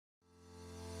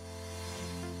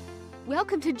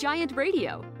Welcome to Giant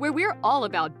Radio, where we're all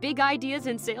about big ideas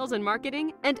in sales and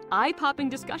marketing and eye-popping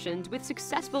discussions with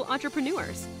successful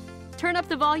entrepreneurs. Turn up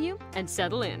the volume and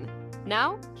settle in.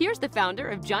 Now, here's the founder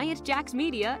of Giant Jacks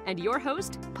Media and your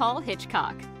host, Paul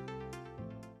Hitchcock.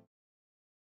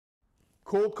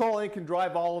 Cold calling can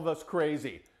drive all of us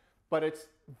crazy, but it's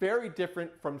very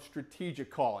different from strategic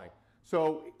calling.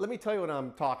 So let me tell you what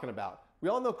I'm talking about. We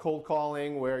all know cold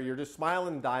calling, where you're just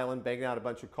smiling and dialing, banging out a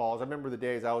bunch of calls. I remember the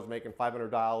days I was making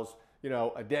 500 dials,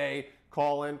 a day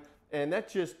calling, and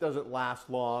that just doesn't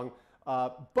last long.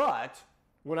 But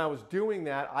when I was doing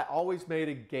that, I always made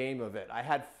a game of it. I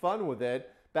had fun with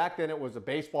it. Back then it was a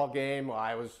baseball game.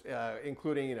 I was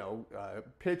including,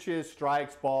 pitches,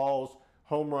 strikes, balls,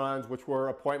 home runs, which were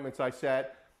appointments I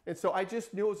set. And so I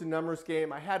just knew it was a numbers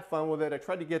game. I had fun with it. I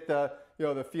tried to get the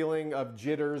feeling of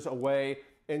jitters away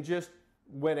and just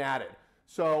went at it.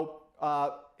 So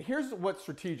here's what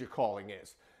strategic calling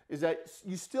is that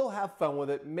you still have fun with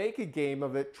it, make a game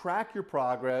of it, track your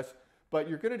progress, but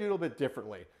you're going to do it a little bit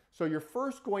differently. So you're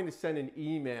first going to send an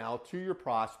email to your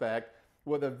prospect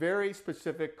with a very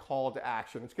specific call to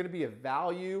action. It's going to be a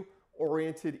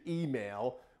value-oriented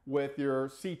email with your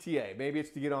CTA. Maybe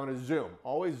it's to get on a Zoom.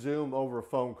 Always Zoom over a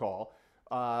phone call.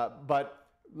 But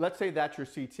let's say that's your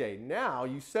CTA. Now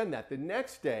you send that. The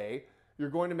next day, you're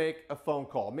going to make a phone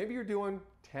call. Maybe you're doing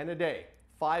 10 a day,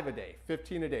 5 a day,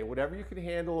 15 a day, whatever you can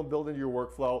handle and build into your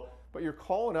workflow. But you're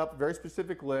calling up a very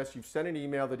specific list. You've sent an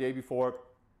email the day before.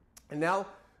 And now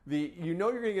you're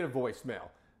going to get a voicemail.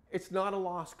 It's not a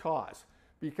lost cause,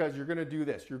 because you're going to do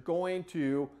this. You're going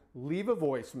to leave a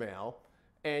voicemail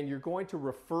and you're going to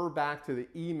refer back to the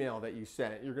email that you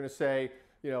sent. You're going to say,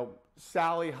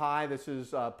 Sally, hi, this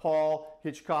is Paul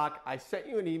Hitchcock. I sent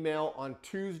you an email on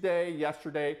Tuesday,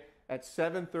 yesterday, at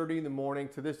 7:30 in the morning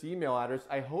to this email address.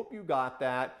 I hope you got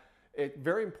that.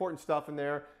 Very important stuff in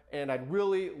there, and I'd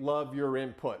really love your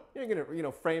input. You're going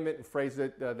to frame it and phrase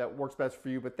it that works best for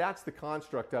you, but that's the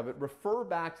construct of it. Refer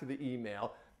back to the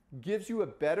email. Gives you a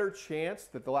better chance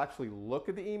that they'll actually look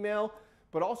at the email,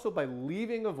 but also by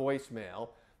leaving a voicemail,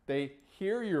 they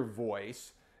hear your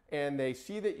voice and they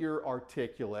see that you're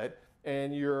articulate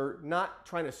and you're not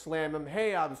trying to slam them.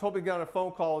 Hey, I was hoping to get on a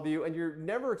phone call with you, and you're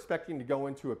never expecting to go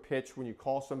into a pitch when you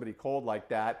call somebody cold like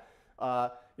that,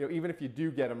 even if you do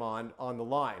get them on the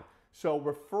line. So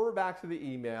refer back to the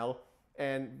email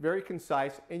and very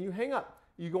concise, and you hang up.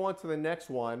 You go on to the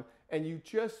next one, and you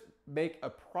just make a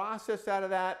process out of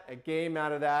that, a game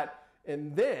out of that,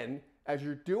 and then as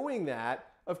you're doing that,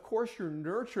 of course, you're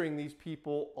nurturing these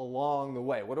people along the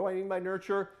way. What do I mean by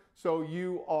nurture? So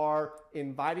you are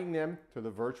inviting them to the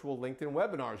virtual LinkedIn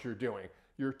webinars you're doing.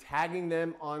 You're tagging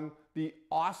them on the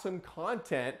awesome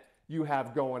content you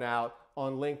have going out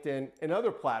on LinkedIn and other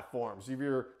platforms. If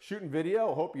you're shooting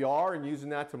video, I hope you are, and using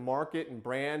that to market and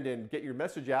brand and get your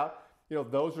message out,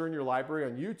 those are in your library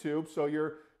on YouTube. So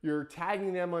you're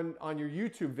tagging them on your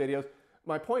YouTube videos.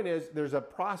 My point is, there's a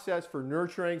process for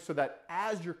nurturing so that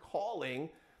as you're calling,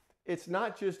 it's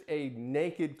not just a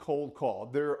naked cold call.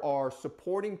 There are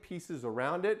supporting pieces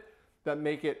around it that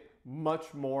make it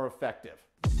much more effective.